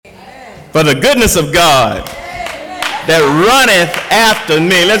for the goodness of God that runneth after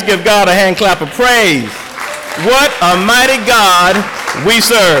me. Let's give God a hand clap of praise. What a mighty God we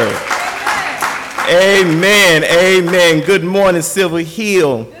serve. Amen. Amen. Good morning, Silver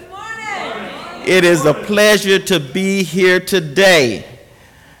Hill. Good morning. It is a pleasure to be here today.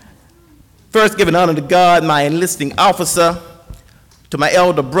 First, giving honor to God, my enlisting officer, to my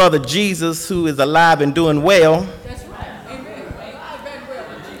elder brother Jesus, who is alive and doing well. That's right. Amen.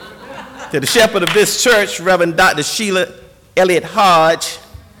 To the shepherd of this church, Reverend Dr. Sheila Elliott Hodge,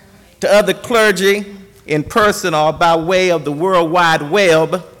 to other clergy in person or by way of the World Wide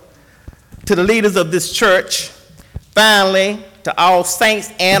Web, to the leaders of this church, finally, to all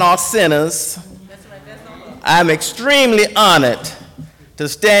saints and all sinners. I'm extremely honored to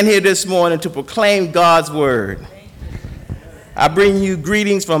stand here this morning to proclaim God's word. I bring you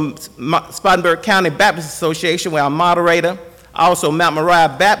greetings from Spartanburg County Baptist Association, where I'm moderator. Also, Mount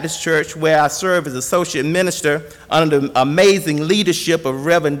Moriah Baptist Church, where I serve as associate minister under the amazing leadership of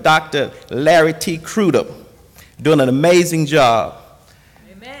Reverend Dr. Larry T. Crudup, doing an amazing job.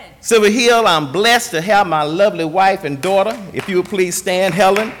 Amen. Silver Hill, I'm blessed to have my lovely wife and daughter. If you would please stand,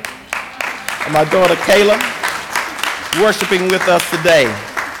 Helen, and my daughter Kayla, worshiping with us today.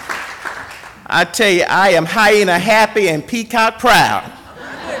 I tell you, I am hyena happy and peacock proud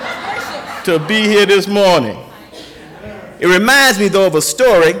to be here this morning. It reminds me, though, of a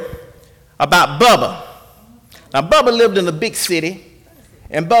story about Bubba. Now, Bubba lived in a big city,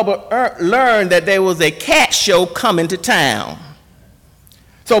 and Bubba learned that there was a cat show coming to town.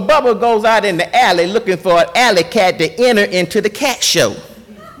 So Bubba goes out in the alley looking for an alley cat to enter into the cat show.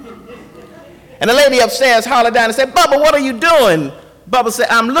 And the lady upstairs hollered down and said, "Bubba, what are you doing?" Bubba said,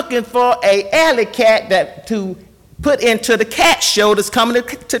 "I'm looking for an alley cat to put into the cat show that's coming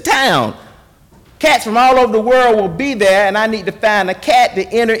to town. Cats from all over the world will be there, and I need to find a cat to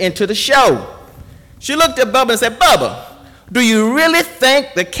enter into the show." She looked at Bubba and said, "Bubba, do you really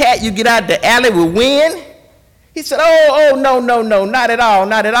think the cat you get out of the alley will win?" He said, no, not at all,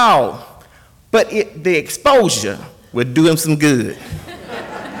 not at all. But the exposure would do him some good."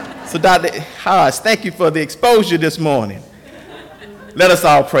 So Dr. Hodge, thank you for the exposure this morning. Let us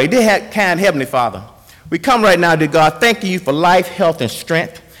all pray. Dear kind Heavenly Father, we come right now, dear God, thanking you for life, health, and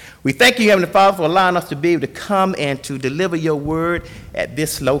strength. We thank you, Heavenly Father, for allowing us to be able to come and to deliver your word at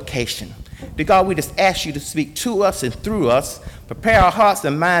this location. Dear God, we just ask you to speak to us and through us. Prepare our hearts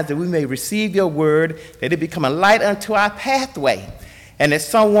and minds that we may receive your word, that it become a light unto our pathway, and that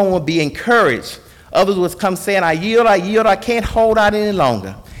someone will be encouraged. Others will come saying, I yield, I can't hold out any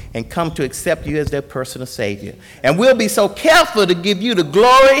longer, and come to accept you as their personal Savior. And we'll be so careful to give you the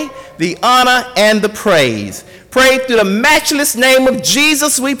glory, the honor, and the praise. Pray through the matchless name of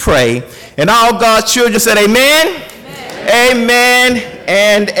Jesus we pray. And all God's children said amen, amen,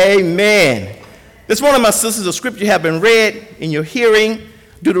 and amen. This morning, my sisters, the scripture have been read in your hearing,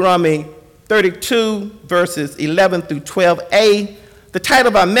 Deuteronomy 32, verses 11 through 12a. The title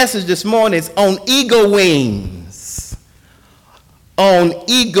of our message this morning is On Eagle Wings. On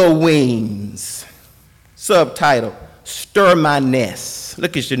Eagle Wings. Subtitle, Stir My Nest.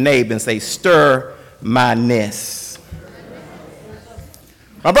 Look at your neighbor and say, stir my nest.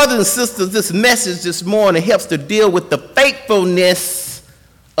 My brothers and sisters, this message this morning helps to deal with the faithfulness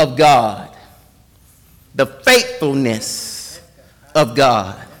of God. The faithfulness of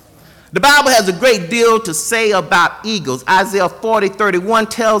God. The Bible has a great deal to say about eagles. Isaiah 40:31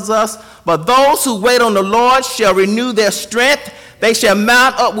 tells us, "But those who wait on the Lord shall renew their strength. They shall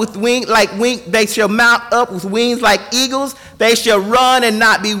mount up with wings like eagles. They shall run and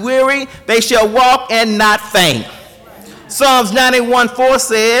not be weary. They shall walk and not faint." Psalms 91:4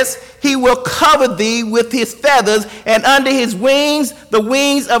 says, "He will cover thee with his feathers, and under his wings, the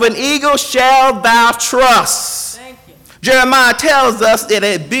wings of an eagle shall thou trust." Thank you. Jeremiah tells us that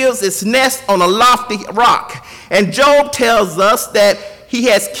it builds its nest on a lofty rock. And Job tells us that he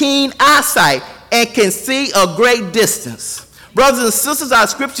has keen eyesight and can see a great distance. Brothers and sisters, our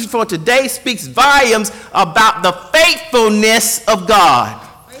scripture for today speaks volumes about the faithfulness of God.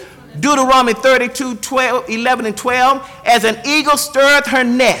 Deuteronomy 32:11 and 12, "As an eagle stirreth her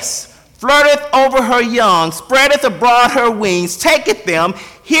nest, flirteth over her young, spreadeth abroad her wings, taketh them,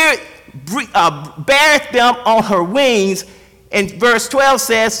 beareth them on her wings." And verse 12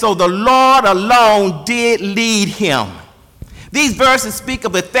 says, "So the Lord alone did lead him." These verses speak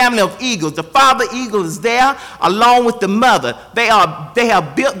of a family of eagles. The father eagle is there along with the mother. They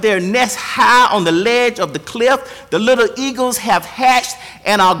have built their nest high on the ledge of the cliff. The little eagles have hatched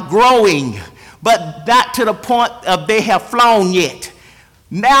and are growing, but not to the point of they have flown yet.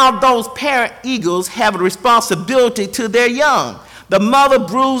 Now those parent eagles have a responsibility to their young. The mother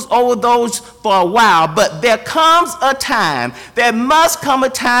broods over those for a while, but there must come a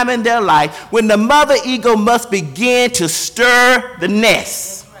time in their life when the mother eagle must begin to stir the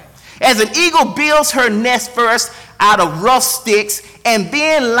nest. As an eagle builds her nest first out of rough sticks and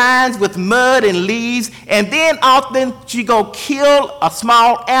then lines with mud and leaves, and then often she go kill a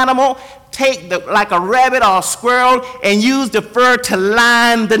small animal, like a rabbit or a squirrel, and use the fur to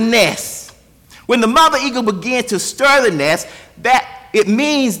line the nest. When the mother eagle begins to stir the nest, that it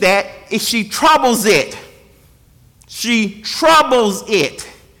means that if she troubles it. She troubles it.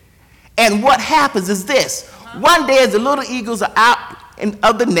 And what happens is this. One day as the little eagles are out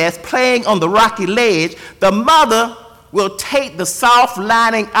of the nest playing on the rocky ledge, the mother will take the soft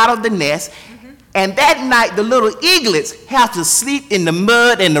lining out of the nest, and that night the little eaglets have to sleep in the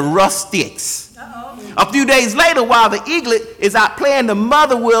mud and the rough sticks. A few days later, while the eaglet is out playing, the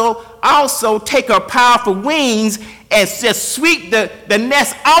mother will also take her powerful wings and just sweep the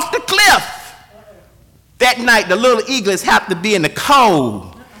nest off the cliff. That night, the little eaglets have to be in the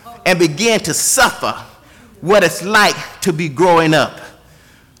cold and begin to suffer what it's like to be growing up.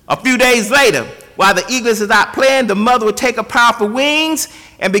 A few days later, while the eaglets is out playing, the mother will take her powerful wings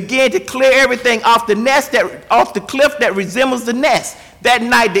and begin to clear everything off the cliff that resembles the nest. That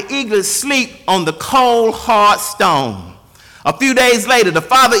night, the eaglets sleep on the cold, hard stone. A few days later, the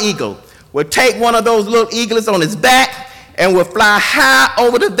father eagle will take one of those little eaglets on his back and will fly high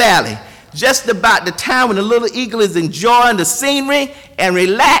over the valley. Just about the time when the little eagle is enjoying the scenery and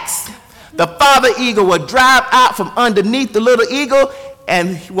relaxed, the father eagle will drive out from underneath the little eagle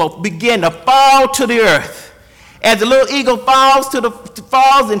and will begin to fall to the earth. As the little eagle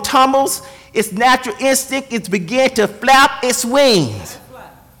falls and tumbles, its natural instinct is begin to flap its wings.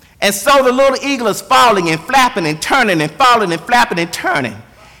 And so the little eagle is falling and flapping and turning and falling and flapping and turning,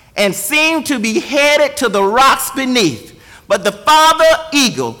 and seem to be headed to the rocks beneath. But the father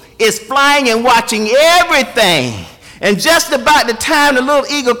eagle is flying and watching everything. And just about the time the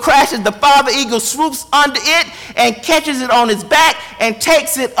little eagle crashes, the father eagle swoops under it and catches it on his back and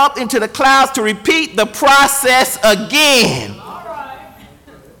takes it up into the clouds to repeat the process again.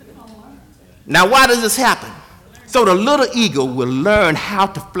 Now, why does this happen? So the little eagle will learn how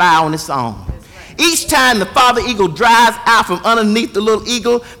to fly on its own. Each time the father eagle drives out from underneath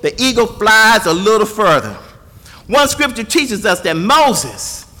the eagle flies a little further. One scripture teaches us that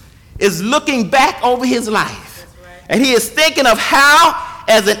Moses is looking back over his life, and he is thinking of how,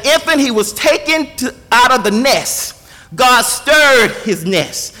 as an infant, he was taken out of the nest. God stirred his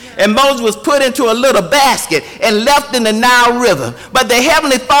nest, and Moses was put into a little basket and left in the Nile River. But the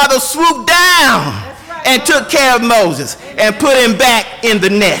Heavenly Father swooped down and took care of Moses and put him back in the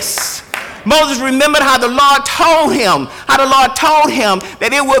nest. Moses remembered how the Lord told him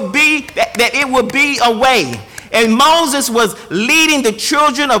that it would be a way. And Moses was leading the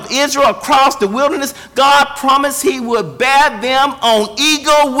children of Israel across the wilderness. God promised he would bear them on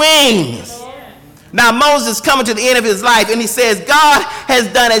eagle wings. Now Moses is coming to the end of his life, and he says God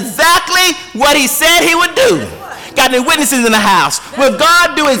has done exactly what he said he would do. Got any witnesses in the house? Will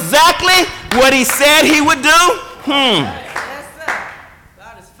God do exactly what he said he would do? Yes, sir.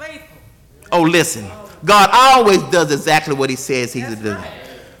 God is faithful. Oh, listen. God always does exactly what he says he would do.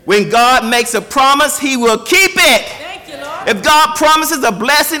 When God makes a promise, he will keep it. Thank you, Lord. If God promises a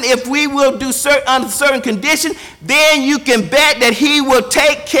blessing, if we will do under certain conditions, then you can bet that he will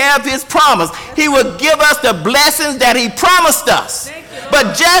take care of his promise. He will give us the blessings that he promised us.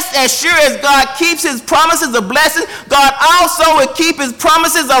 But just as sure as God keeps his promises a blessing, God also will keep his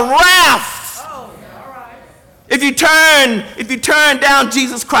promises a wrath. If you turn down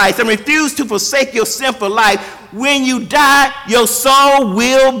Jesus Christ and refuse to forsake your sinful life, when you die, your soul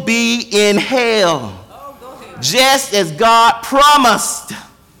will be in hell. Just as God promised.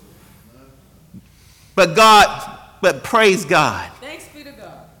 But praise God. Thanks be to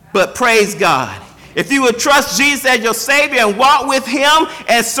God. But praise God. If you will trust Jesus as your Savior and walk with him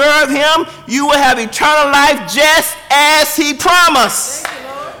and serve him, you will have eternal life just as he promised.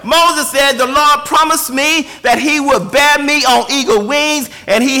 Moses said, the Lord promised me that he would bear me on eagle wings,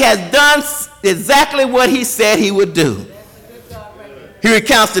 and he has done exactly what he said he would do. He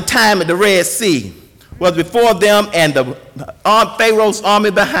recounts the time at the Red Sea was before them and the Pharaoh's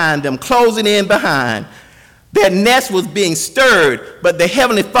army behind them, closing in behind. Their nest was being stirred, but the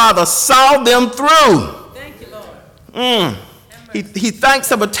Heavenly Father saw them through. Thank you, Lord. He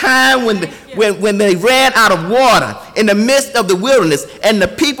thinks of a time when they ran out of water in the midst of the wilderness and the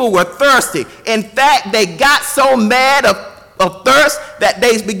people were thirsty. In fact, they got so mad of thirst that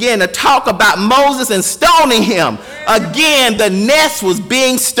they began to talk about Moses and stoning him. Again, the nest was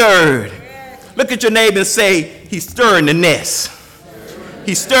being stirred. Look at your neighbor and say, he's stirring the nest.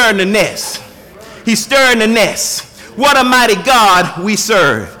 He's stirring the nest. He's stirring the nest. What a mighty God we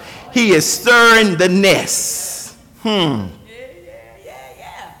serve. He is stirring the nest. Yeah.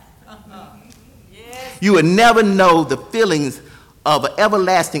 You would never know the feelings of an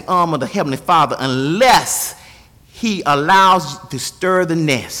everlasting arm of the Heavenly Father unless He allows you to stir the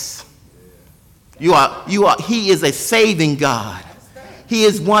nest. He is a saving God. He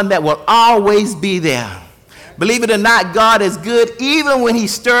is one that will always be there. Believe it or not, God is good even when He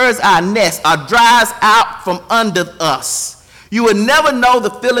stirs our nest or drives out from under us. You will never know the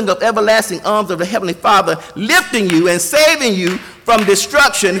feeling of everlasting arms of the Heavenly Father lifting you and saving you from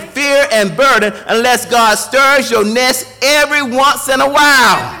destruction, fear, and burden unless God stirs your nest every once in a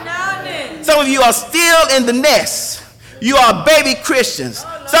while. Some of you are still in the nest. You are baby Christians.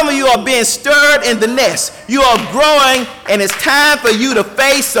 Some of you are being stirred in the nest. You are growing, and it's time for you to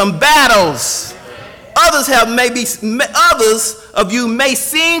face some battles. Others of you may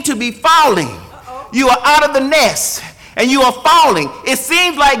seem to be falling. You are out of the nest and you are falling. It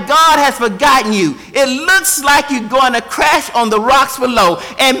seems like God has forgotten you. It looks like you're going to crash on the rocks below.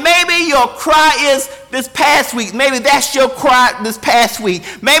 And maybe your cry is this past week. Maybe that's your cry this past week.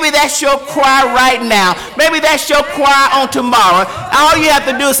 Maybe that's your cry right now. Maybe that's your cry on tomorrow. All you have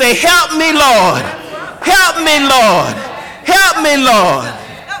to do is say, help me, Lord. Help me, Lord. Help me, Lord.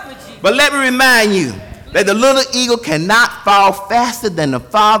 But let me remind you that the little eagle cannot fall faster than the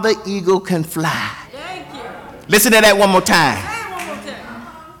father eagle can fly. Thank you. Listen to that one more time.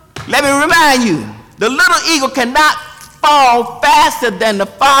 Let me remind you, the little eagle cannot fall faster than the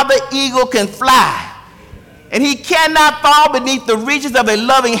father eagle can fly. And he cannot fall beneath the reaches of a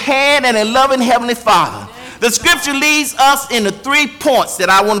loving hand and a loving heavenly Father. The scripture leads us into 3 points that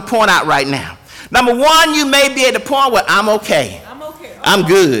I want to point out right now. Number 1, you may be at the point where I'm okay. I'm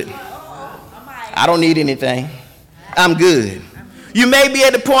good. I don't need anything. I'm good. You may be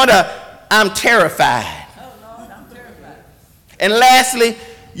at the point of I'm terrified. And lastly,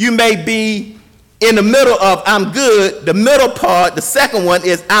 you may be in the middle of I'm good. The middle part, the second one,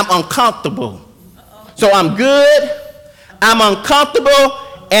 is I'm uncomfortable. So I'm good, I'm uncomfortable,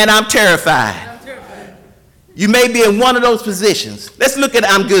 and I'm terrified. You may be in one of those positions. Let's look at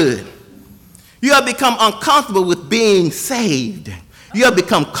I'm good. You have become uncomfortable with being saved. You have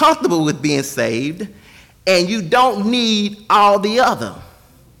become comfortable with being saved, and you don't need all the other.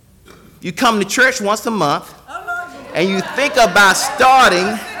 You come to church once a month, and you think about starting,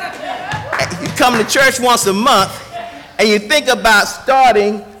 you come to church once a month, and you think about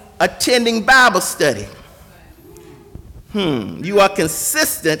starting attending Bible study. You are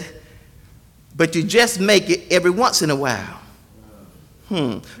consistent, but you just make it every once in a while.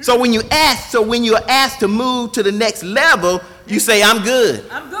 So when you're asked to move to the next level, you say, I'm good.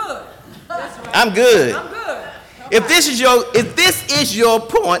 I'm good. That's right. I'm good. I'm good. If this is your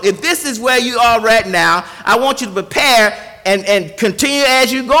point, if this is where you are right now, I want you to prepare and continue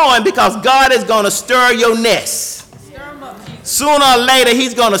as you're going, because God is going to stir your nest. Stir 'em up, Jesus. Sooner or later,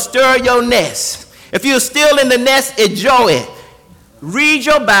 He's going to stir your nest. If you're still in the nest, enjoy it. Read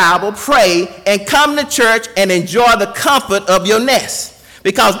your Bible, pray, and come to church and enjoy the comfort of your nest.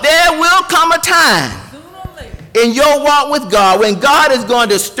 Because there will come a time in your walk with God when God is going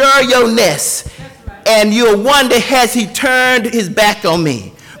to stir your nest, and you'll wonder, has He turned His back on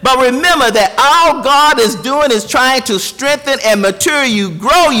me? But remember that all God is doing is trying to strengthen and mature you,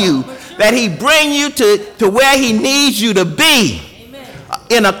 grow you, that He bring you to where He needs you to be,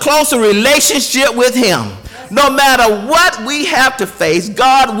 in a closer relationship with Him. No matter what we have to face,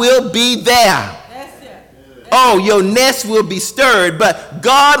 God will be there. Oh, your nest will be stirred, but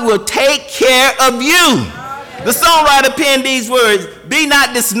God will take care of you. The songwriter penned these words, be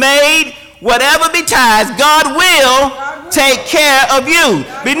not dismayed, whatever betides, God will take care of you.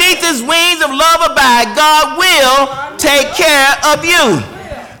 Beneath His wings of love abide, God will take care of you.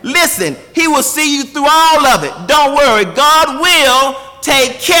 Listen, He will see you through all of it. Don't worry, God will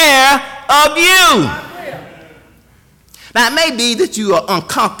take care of you. Now, it may be that you are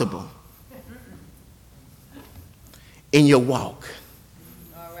uncomfortable in your walk.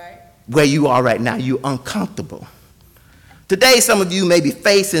 Where you are right now, you're uncomfortable. Today, some of you may be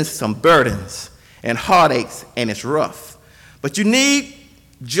facing some burdens and heartaches, and it's rough. But you need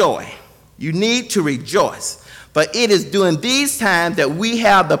joy. You need to rejoice. But it is during these times that we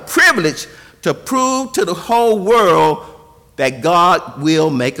have the privilege to prove to the whole world that God will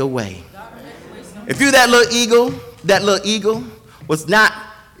make a way. If you're that little eagle was not,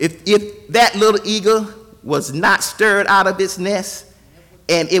 if that little eagle was not stirred out of its nest,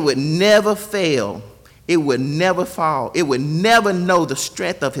 and it would never fail, it would never fall, it would never know the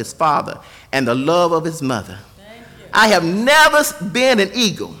strength of his father and the love of his mother. I have never been an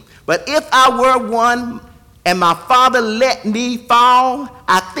eagle, but if I were one and my father let me fall,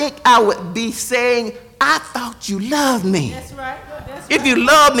 I think I would be saying, I thought you loved me. That's right. If you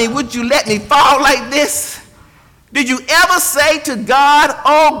love me, would you let me fall like this? Did you ever say to God,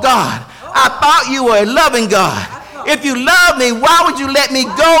 oh God, I thought you were a loving God. If you love me, why would you let me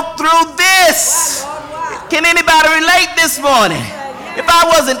go through this? Can anybody relate this morning? If I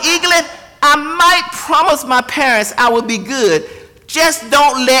was an eaglet, I might promise my parents I would be good. Just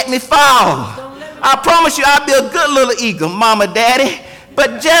don't let me fall. I promise you I'll be a good little eagle, Mama, Daddy,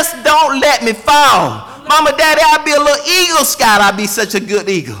 but just don't let me fall. Mama, Daddy, I'll be a little Eagle Scout. I'll be such a good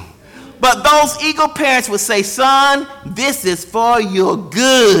eagle. But those eagle parents would say, son, this is for your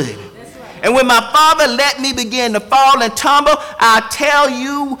good. And when my father let me begin to fall and tumble, I tell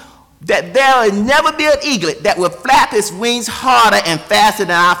you that there will never be an eaglet that will flap his wings harder and faster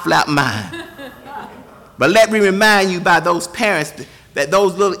than I flap mine. But let me remind you by those parents that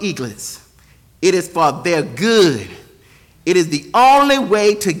those little eaglets, it is for their good. It is the only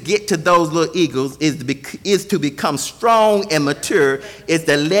way to get to those little eagles is to become strong and mature, is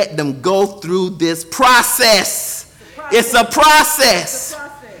to let them go through this process. It's a process.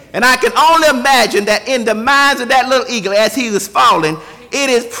 And I can only imagine that in the minds of that little eagle as he was falling, it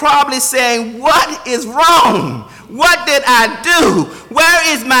is probably saying, what is wrong? What did I do?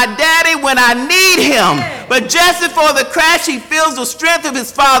 Where is my daddy when I need him? But just before the crash, he feels the strength of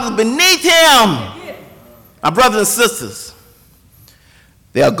his father beneath him. My brothers and sisters,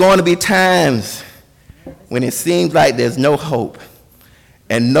 there are going to be times when it seems like there's no hope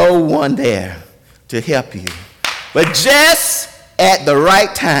and no one there to help you. But just at the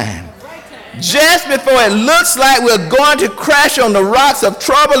right time, just before it looks like we're going to crash on the rocks of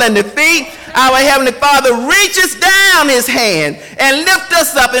trouble and defeat, our Heavenly Father reaches down his hand and lifts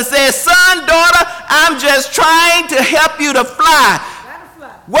us up and says, son, daughter, I'm just trying to help you to fly.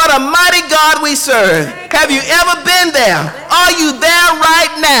 What a mighty God we serve. Have you ever been there? Are you there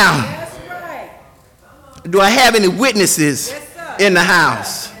right now? Do I have any witnesses in the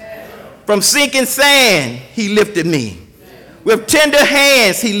house? From sinking sand, he lifted me. With tender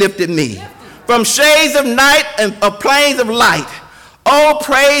hands, he lifted me. From shades of night and of plains of light. Oh,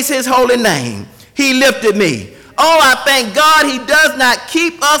 praise his holy name. He lifted me. Oh, I thank God he does not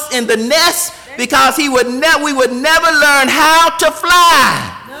keep us in the nest because we would never learn how to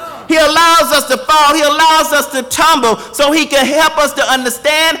fly. He allows us to fall. He allows us to tumble so he can help us to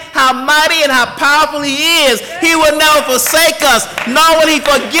understand how mighty and how powerful he is. He will never forsake us, nor will he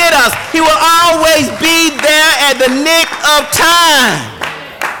forget us. He will always be there at the nick of time.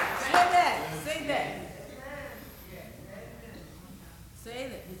 Say that. Say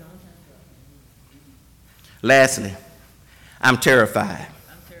that. Lastly, I'm terrified.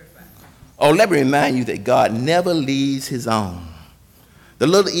 Oh, let me remind you that God never leaves his own. The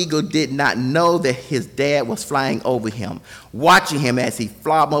little eagle did not know that his dad was flying over him, watching him as he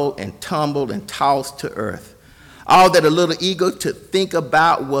flobbled and tumbled and tossed to earth. All that the little eagle could think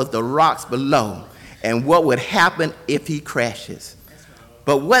about was the rocks below and what would happen if he crashes.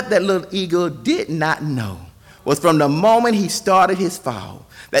 But what that little eagle did not know was from the moment he started his fall,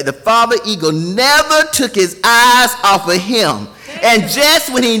 that the father eagle never took his eyes off of him. And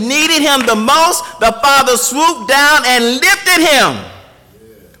just when he needed him the most, the father swooped down and lifted him.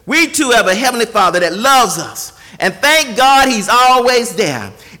 We too have a Heavenly Father that loves us. And thank God he's always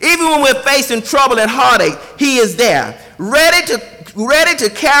there. Even when we're facing trouble and heartache, he is there, ready to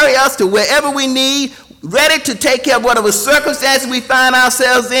carry us to wherever we need, ready to take care of whatever circumstances we find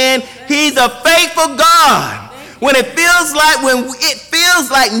ourselves in. He's a faithful God. When it feels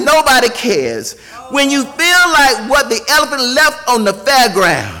like nobody cares, when you feel like what the elephant left on the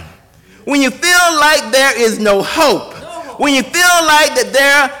fairground, when you feel like there is no hope, when you feel like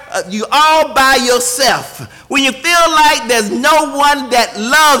that you all by yourself, when you feel like there's no one that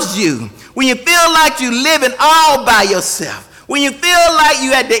loves you, when you feel like you're living all by yourself, when you feel like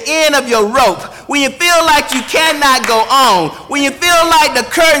you're at the end of your rope, when you feel like you cannot go on, when you feel like the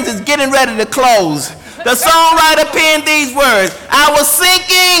curtains is getting ready to close, the songwriter penned these words: I was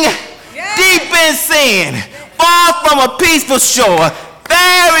sinking deep in sin, far from a peaceful shore,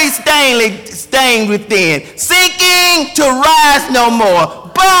 very stained within, sinking to rise no more.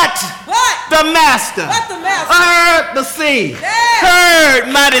 But the Master heard the sea, heard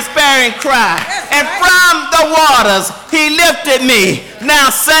my despairing cry, and from the waters he lifted me. Now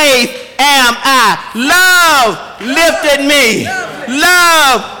safe am I. Love lifted me.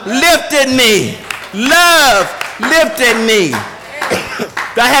 Love lifted me. Love lifted me.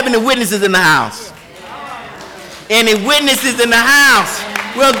 Do I have any witnesses in the house? Any witnesses in the house?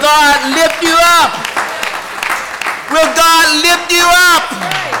 Will God lift you up? Will God lift you up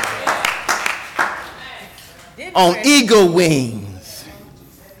on eagle wings?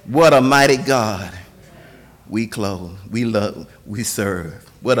 What a mighty God we clothe, we love, we serve.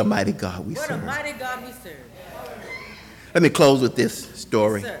 What a mighty God we serve. What a mighty God we serve. Let me close with this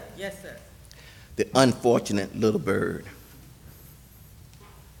story. Yes, sir. Yes, sir. The unfortunate little bird.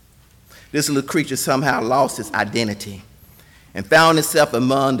 This little creature somehow lost its identity and found himself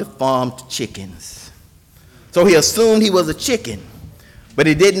among the farmed chickens. So he assumed he was a chicken, but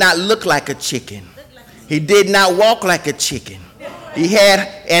he did not look like a chicken. He did not walk like a chicken. He had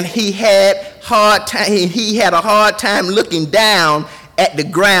a hard time looking down at the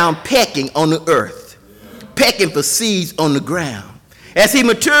ground, pecking on the earth, pecking for seeds on the ground. As he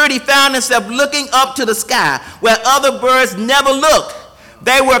matured, he found himself looking up to the sky where other birds never looked.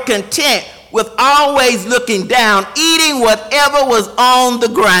 They were content with always looking down, eating whatever was on the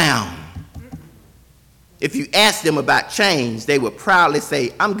ground. If you ask them about change, they would proudly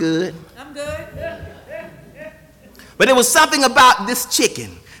say, I'm good. I'm good. But there was something about this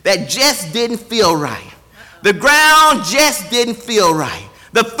chicken that just didn't feel right. The ground just didn't feel right.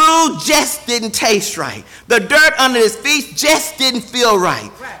 The food just didn't taste right. The dirt under his feet just didn't feel right.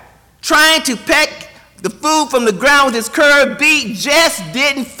 Trying to peck the food from the ground with his curved beak just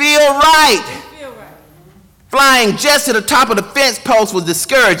didn't feel right. Flying just to the top of the fence post was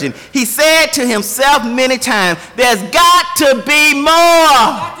discouraging. He said to himself many times, there's got to be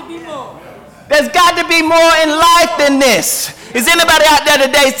more. There's got to be more in life than this. Is anybody out there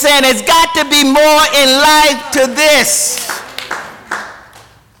today saying there's got to be more in life to this?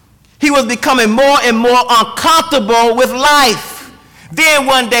 He was becoming more and more uncomfortable with life. Then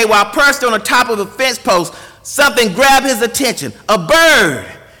one day, while perched on the top of a fence post, something grabbed his attention. A bird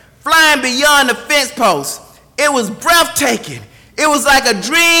flying beyond the fence post. It was breathtaking. It was like a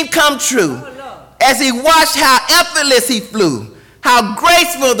dream come true. As he watched how effortless he flew, how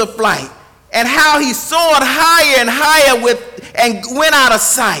graceful the flight, and how he soared higher and higher and went out of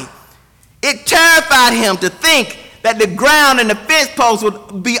sight. It terrified him to think that the ground and the fence post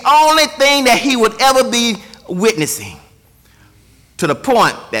would be the only thing that he would ever be witnessing, to the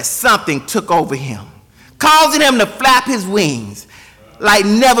point that something took over him, causing him to flap his wings like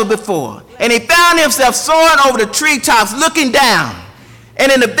never before. And he found himself soaring over the treetops, looking down.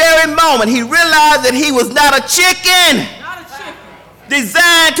 And in the very moment, he realized that he was not a chicken,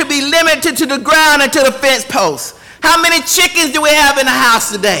 designed to be limited to the ground and to the fence post. How many chickens do we have in the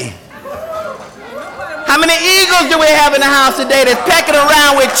house today? How many eagles do we have in the house today that's pecking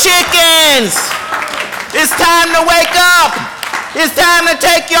around with chickens? It's time to wake up. It's time to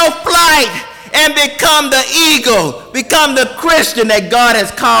take your flight and become the eagle, become the Christian that God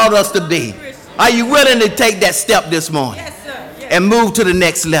has called us to be. Are you willing to take that step this morning? Yes, sir. Yes. And move to the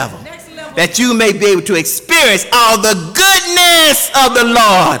next level? That you may be able to experience all the goodness of the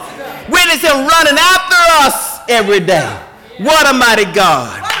Lord. Witness him running after us every day. What a mighty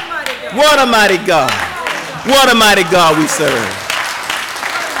God. What a mighty God. What a mighty God we serve.